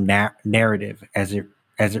cultural narrative as it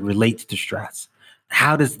relates to stress.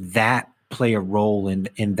 How does that play a role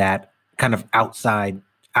in that kind of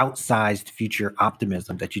outsized future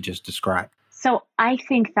optimism that you just described? So I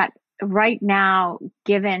think that right now,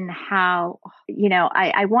 given how,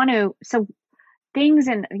 I want to, so things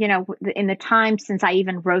in the time since I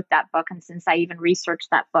even wrote that book and since I even researched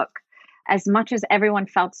that book, as much as everyone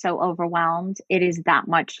felt so overwhelmed, it is that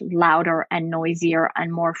much louder and noisier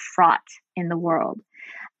and more fraught in the world.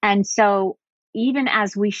 And so even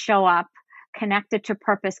as we show up connected to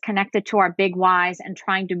purpose, connected to our big whys, and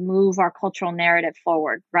trying to move our cultural narrative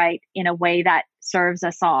forward, right, in a way that serves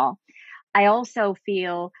us all, I also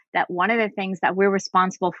feel that one of the things that we're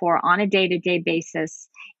responsible for on a day-to-day basis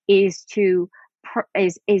is to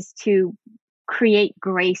create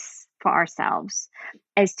grace for ourselves,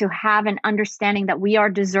 is to have an understanding that we are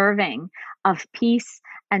deserving of peace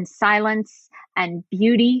and silence and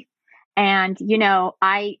beauty. And,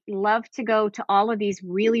 I love to go to all of these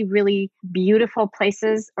really, really beautiful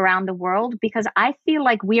places around the world, because I feel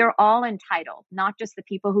like we are all entitled, not just the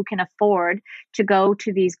people who can afford to go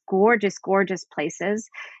to these gorgeous, gorgeous places,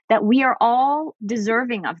 that we are all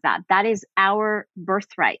deserving of that. That is our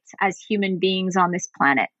birthright as human beings on this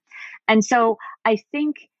planet. And so I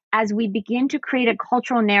think as we begin to create a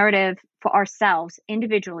cultural narrative for ourselves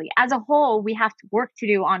individually, as a whole, we have to work to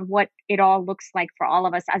do on what it all looks like for all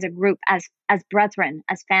of us as a group, as brethren,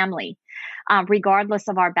 as family, regardless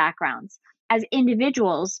of our backgrounds. As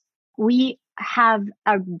individuals, we have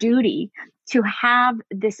a duty to have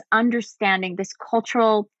this understanding, this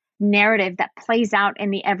cultural narrative that plays out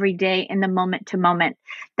in the everyday, in the moment to moment,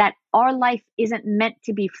 that our life isn't meant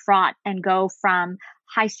to be fraught and go from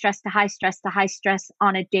high stress to high stress to high stress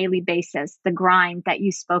on a daily basis, the grind that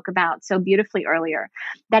you spoke about so beautifully earlier,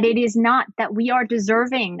 that it is not, that we are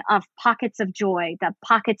deserving of pockets of joy, the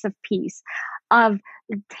pockets of peace, of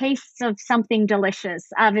tastes of something delicious,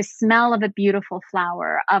 of a smell of a beautiful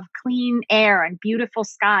flower, of clean air and beautiful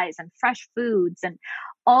skies and fresh foods, and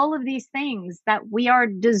all of these things that we are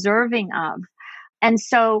deserving of. And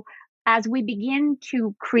so as we begin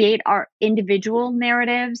to create our individual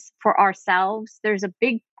narratives for ourselves, there's a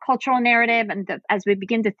big cultural narrative. And as we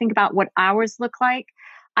begin to think about what ours look like,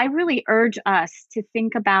 I really urge us to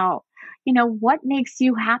think about, what makes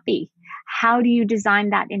you happy? How do you design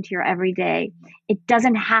that into your everyday? It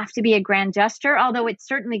doesn't have to be a grand gesture, although it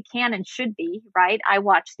certainly can and should be, right? I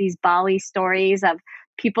watch these Bali stories of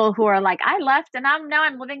people who are like, I left and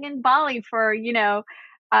I'm living in Bali for,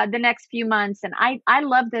 the next few months. And I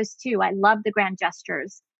love those too. I love the grand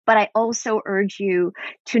gestures, but I also urge you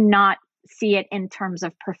to not see it in terms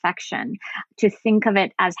of perfection, to think of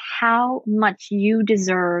it as how much you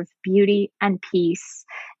deserve beauty and peace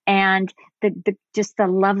and just the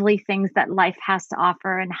lovely things that life has to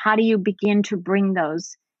offer. And how do you begin to bring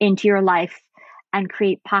those into your life and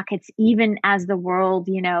create pockets, even as the world,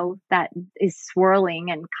 that is swirling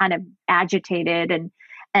and kind of agitated,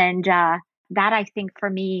 and that, I think, for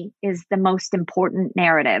me is the most important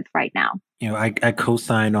narrative right now. I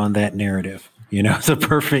co-sign on that narrative. It's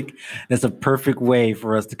that's a perfect way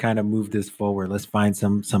for us to kind of move this forward. Let's find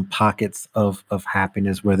some pockets of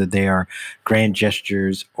happiness, whether they are grand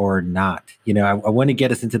gestures or not. I want to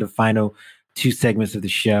get us into the final two segments of the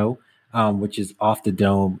show, which is off the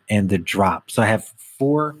dome and the drop. So I have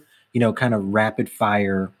four, kind of rapid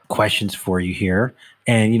fire questions for you here.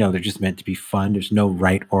 And they're just meant to be fun. There's no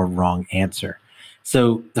right or wrong answer.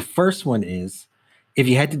 So the first one is, if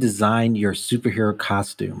you had to design your superhero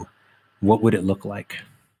costume, what would it look like?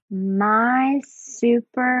 My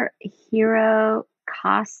superhero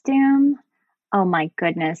costume. Oh my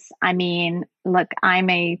goodness. I mean, look, I'm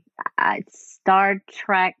a Star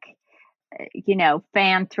Trek,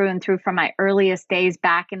 fan through and through from my earliest days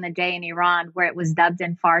back in the day in Iran where it was dubbed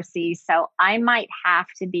in Farsi. So I might have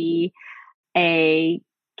to be a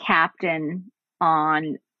captain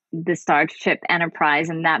on the Starship Enterprise,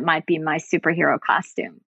 and that might be my superhero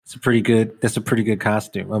costume. That's a pretty good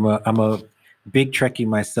costume. I'm a big Trekkie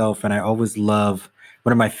myself, and I always love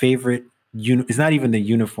one of my favorite. It's not even the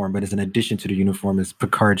uniform, but it's an addition to the uniform. Is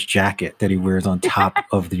Picard's jacket that he wears on top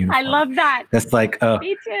of the I uniform. love that. That's like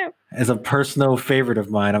Me too. as a personal favorite of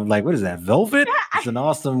mine. I'm like, what is that? Velvet? It's an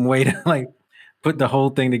awesome way to like put the whole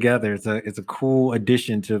thing together. It's a cool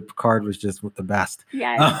addition to Picard was just the best.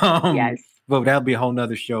 Yes. Yes. But that'll be a whole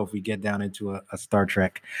nother show if we get down into a Star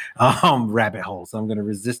Trek rabbit hole. So I'm going to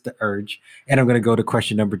resist the urge, and I'm going to go to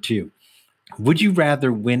question number two. Would you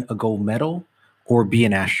rather win a gold medal or be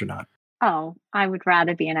an astronaut? Oh, I would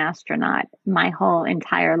rather be an astronaut. My whole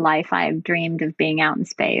entire life, I've dreamed of being out in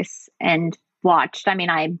space and watched. I mean,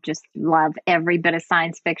 I just love every bit of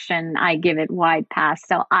science fiction. I give it wide pass.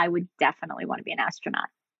 So I would definitely want to be an astronaut.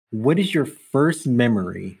 What is your first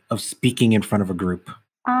memory of speaking in front of a group?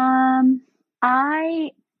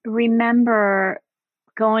 I remember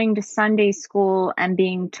going to Sunday school and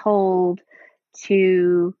being told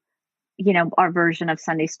to, our version of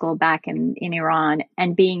Sunday school back in Iran,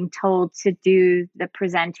 and being told to do the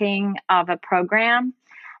presenting of a program.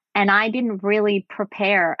 And I didn't really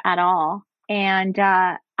prepare at all. And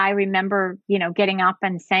I remember, getting up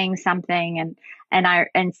and saying something, and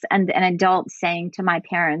an adult saying to my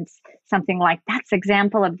parents something like, "That's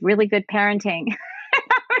example of really good parenting."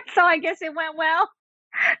 So I guess it went well,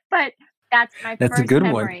 but that's my That's a first good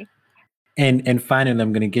one. memory. And finally,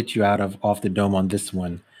 I'm going to get you out of off the dome on this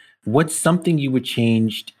one. What's something you would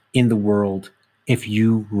change in the world if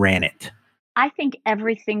you ran it? I think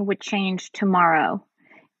everything would change tomorrow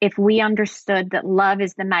if we understood that love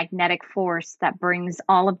is the magnetic force that brings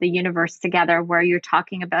all of the universe together, whether you're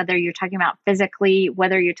talking about physically,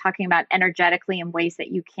 whether you're talking about energetically in ways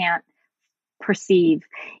that you can't perceive.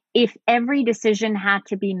 If every decision had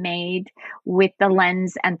to be made with the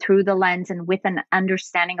lens and through the lens and with an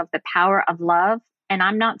understanding of the power of love, and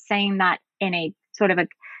I'm not saying that in a sort of a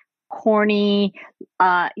corny,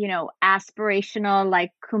 aspirational,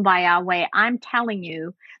 like kumbaya way. I'm telling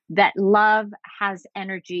you that love has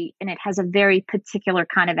energy, and it has a very particular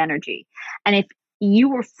kind of energy. And if you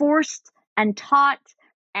were forced and taught,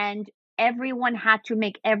 and everyone had to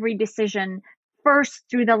make every decision first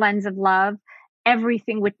through the lens of love,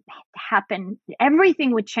 everything would happen,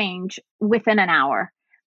 everything would change within an hour.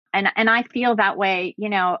 And I feel that way,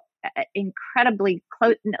 incredibly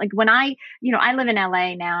close. Like when I live in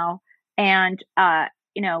LA now, and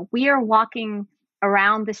we are walking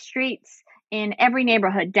around the streets in every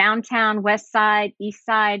neighborhood, downtown, west side, east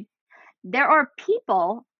side. There are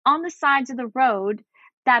people on the sides of the road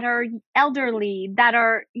that are elderly, that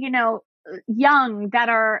are, young, that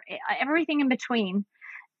are everything in between.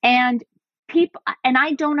 And and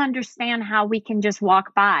I don't understand how we can just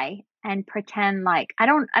walk by and pretend like I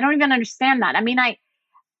don't even understand that. I mean, I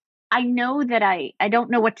know that I don't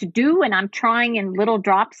know what to do, and I'm trying in little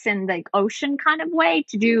drops in the ocean kind of way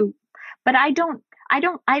to do, but I don't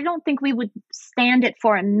think we would stand it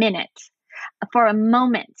for a minute, for a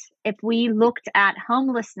moment, if we looked at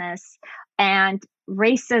homelessness and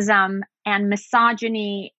racism and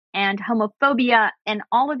misogyny and homophobia and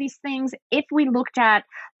all of these things. If we looked at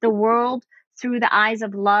the world through the eyes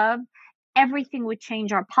of love, everything would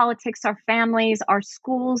change. Our politics, our families, our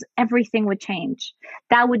schools, everything would change.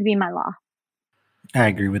 That would be my law. I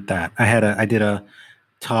agree with that. I did a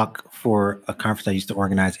talk for a conference I used to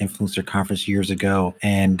organize, influencer conference years ago,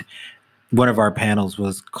 and one of our panels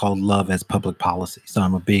was called "Love as Public Policy." So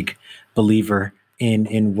I'm a big believer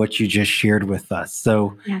in what you just shared with us.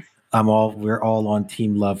 So Yes. we're all on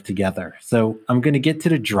team love together. So I'm going to get to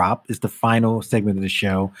the drop. It's the final segment of the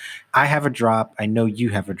show. I have a drop. I know you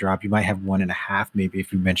have a drop. You might have 1.5, maybe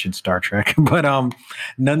if you mentioned Star Trek, but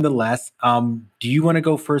nonetheless, do you want to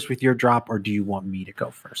go first with your drop, or do you want me to go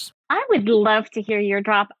first? I would love to hear your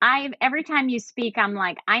drop. Every time you speak, I'm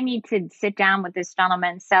like, I need to sit down with this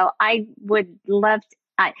gentleman. So I would love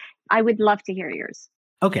I would love to hear yours.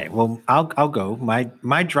 Okay, well, I'll go.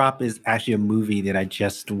 My drop is actually a movie that I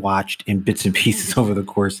just watched in bits and pieces over the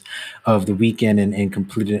course of the weekend and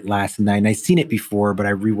completed it last night. And I've seen it before, but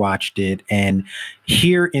I rewatched it. And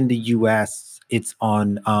here in the US, it's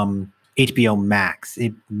on HBO Max.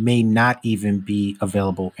 It may not even be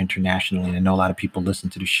available internationally. And I know a lot of people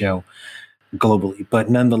listen to the show globally,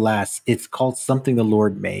 but nonetheless, it's called Something the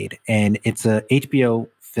Lord Made, and it's a HBO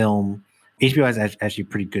film. HBO has actually a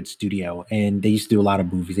pretty good studio, and they used to do a lot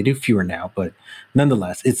of movies. They do fewer now, but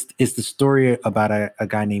nonetheless, it's the story about a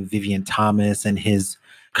guy named Vivian Thomas and his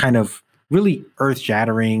kind of really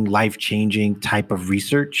earth-shattering, life-changing type of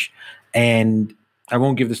research. And I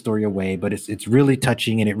won't give the story away, but it's really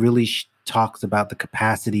touching, and it really talks about the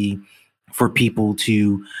capacity for people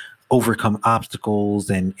to overcome obstacles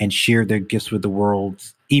and share their gifts with the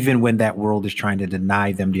world, even when that world is trying to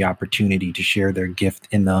deny them the opportunity to share their gift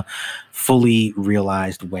in the fully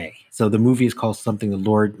realized way. So the movie is called Something the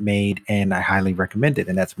Lord Made, and I highly recommend it.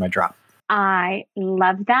 And that's my drop. I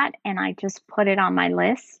love that. And I just put it on my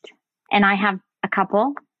list. And I have a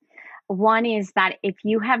couple. One is that if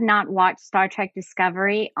you have not watched Star Trek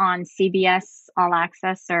Discovery on CBS All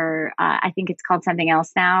Access, or I think it's called something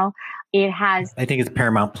else now, I think it's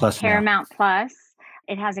Paramount Plus. Paramount Plus.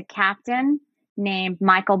 It has a captain named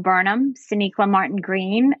Michael Burnham, Sonequa Martin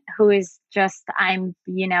Green, who is just, I'm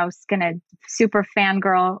gonna super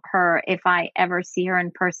fangirl her if I ever see her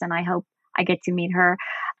in person. I hope I get to meet her.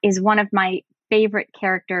 Is one of my favorite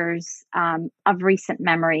characters of recent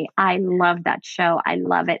memory. I love that show. I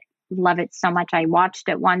love it so much. I watched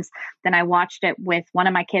it once, then I watched it with one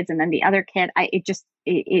of my kids, and then the other kid.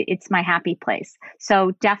 It's my happy place.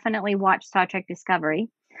 So definitely watch Star Trek Discovery.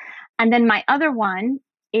 And then my other one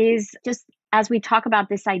is just, as we talk about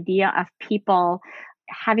this idea of people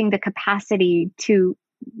having the capacity to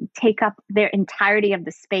take up their entirety of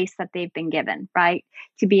the space that they've been given, right?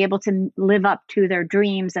 To be able to live up to their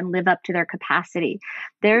dreams and live up to their capacity.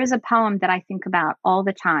 There is a poem that I think about all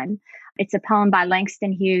the time. It's a poem by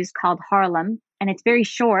Langston Hughes called Harlem, and it's very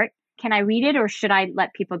short. Can I read it, or should I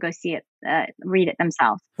let people go see it, read it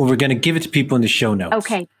themselves? Well, we're going to give it to people in the show notes.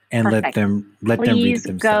 Okay, and perfect. let them read it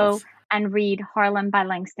themselves. Go and read Harlem by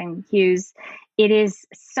Langston Hughes. It is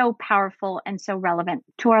so powerful and so relevant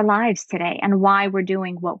to our lives today and why we're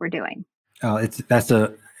doing what we're doing.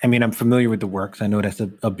 I'm familiar with the works. I know that's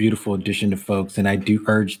a beautiful addition to folks, and I do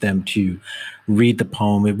urge them to read the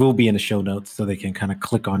poem. It will be in the show notes so they can kind of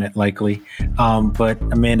click on it likely. But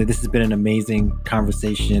Amanda, this has been an amazing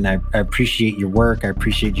conversation. I appreciate your work. I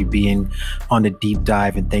appreciate you being on the deep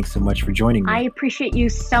dive, and thanks so much for joining me. I appreciate you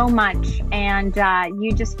so much, and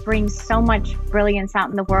you just bring so much brilliance out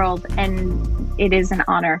in the world, and it is an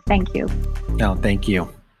honor. Thank you. Oh, thank you.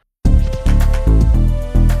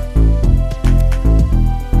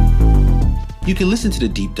 You can listen to The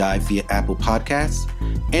Deep Dive via Apple Podcasts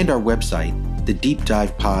and our website,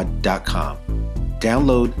 thedeepdivepod.com.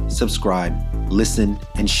 Download, subscribe, listen,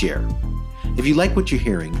 and share. If you like what you're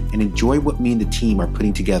hearing and enjoy what me and the team are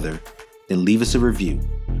putting together, then leave us a review.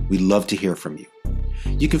 We'd love to hear from you.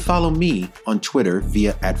 You can follow me on Twitter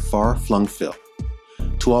via @FarFlungPhil.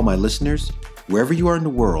 To all my listeners, wherever you are in the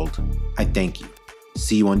world, I thank you.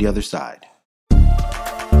 See you on the other side.